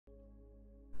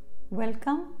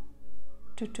Welcome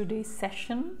to today's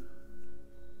session,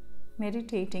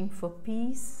 Meditating for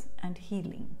Peace and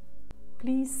Healing.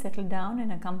 Please settle down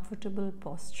in a comfortable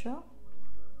posture,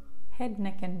 head,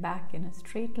 neck and back in a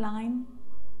straight line,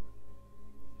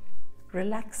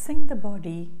 relaxing the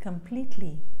body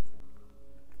completely,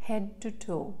 head to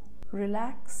toe.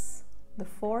 Relax the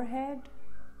forehead,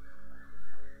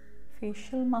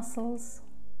 facial muscles,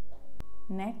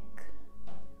 neck,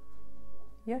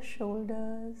 your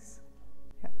shoulders,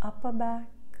 your upper back,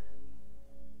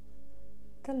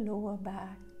 the lower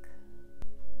back,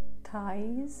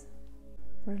 thighs.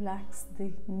 Relax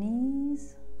the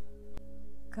knees,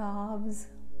 calves,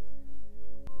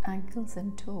 ankles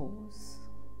and toes.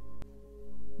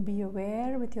 Be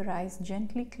aware with your eyes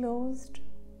gently closed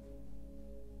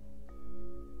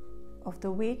of the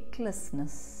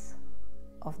weightlessness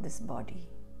of this body.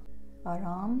 Our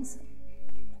arms,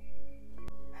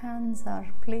 hands are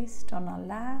placed on our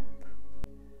lap,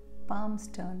 palms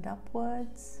turned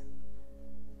upwards,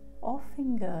 or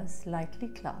fingers lightly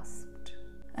clasped.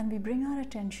 And we bring our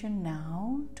attention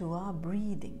now to our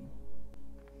breathing.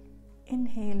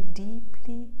 Inhale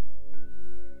deeply,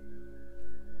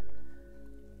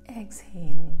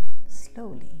 exhale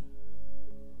slowly.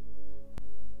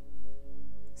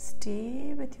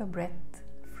 Stay with your breath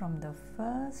from the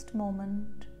first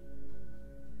moment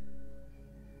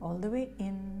all the way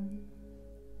in,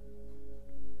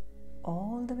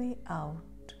 all the way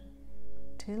out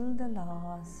till the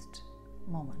last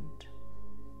moment.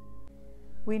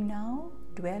 We now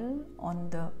dwell on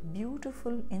the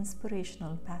beautiful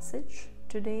inspirational passage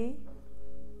today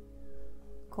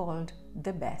called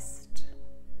The Best.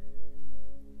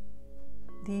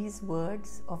 These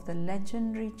words of the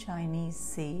legendary Chinese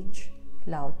sage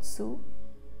Lao Tzu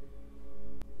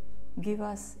give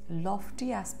us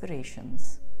lofty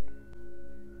aspirations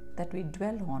that we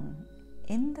dwell on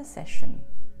in the session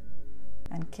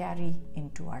and carry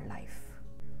into our life.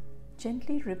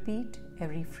 Gently repeat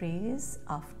every phrase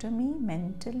after me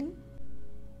mentally.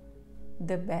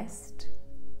 The best,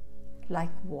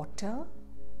 like water,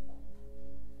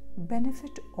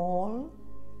 benefit all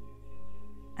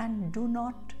and do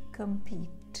not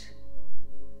compete.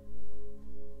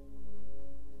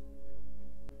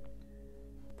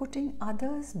 Putting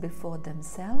others before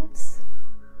themselves,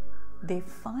 they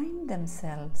find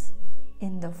themselves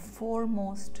in the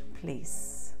foremost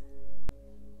place.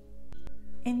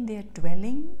 In their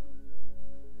dwelling,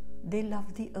 they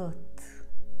love the earth.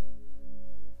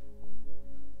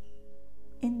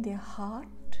 In their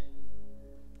heart,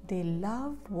 they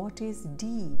love what is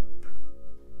deep.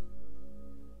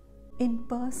 In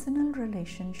personal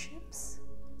relationships,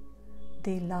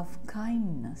 they love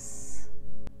kindness.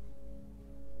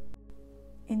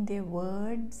 In their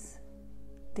words,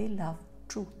 they love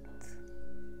truth.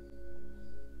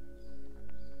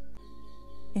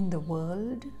 In the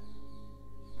world,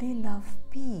 they love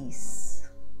peace.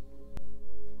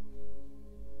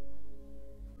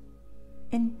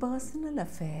 In personal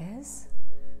affairs,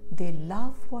 they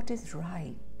love what is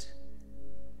right.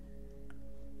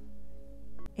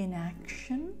 In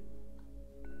action,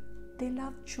 they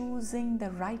love choosing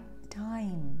the right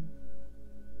time.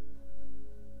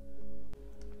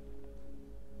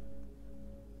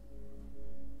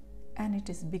 And it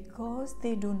is because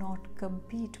they do not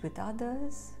compete with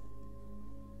others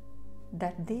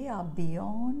that they are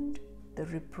beyond the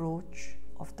reproach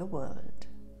of the world.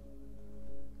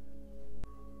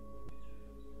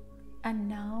 And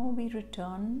now we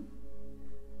return,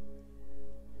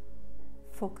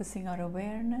 focusing our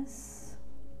awareness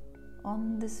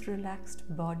on this relaxed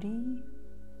body.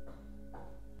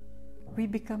 We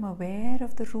become aware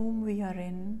of the room we are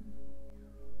in,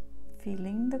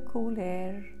 feeling the cool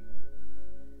air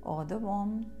or the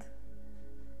warmth.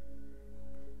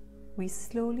 We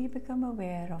slowly become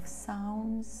aware of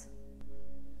sounds,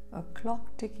 a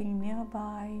clock ticking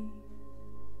nearby,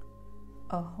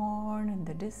 a horn in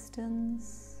the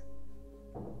distance.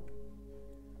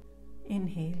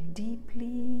 Inhale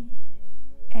deeply,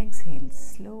 exhale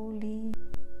slowly,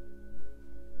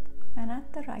 and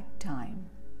at the right time,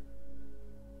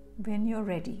 when you're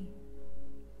ready,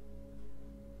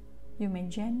 you may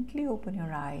gently open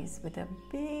your eyes with a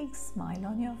big smile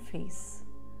on your face,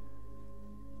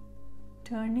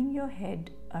 turning your head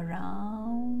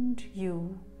around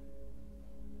you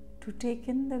to take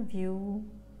in the view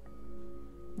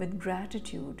with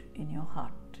gratitude in your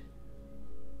heart.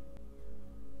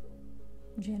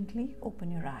 Gently open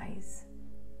your eyes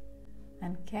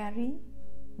and carry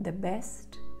the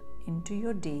best into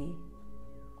your day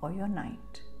or your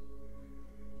night,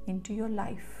 into your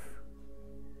life.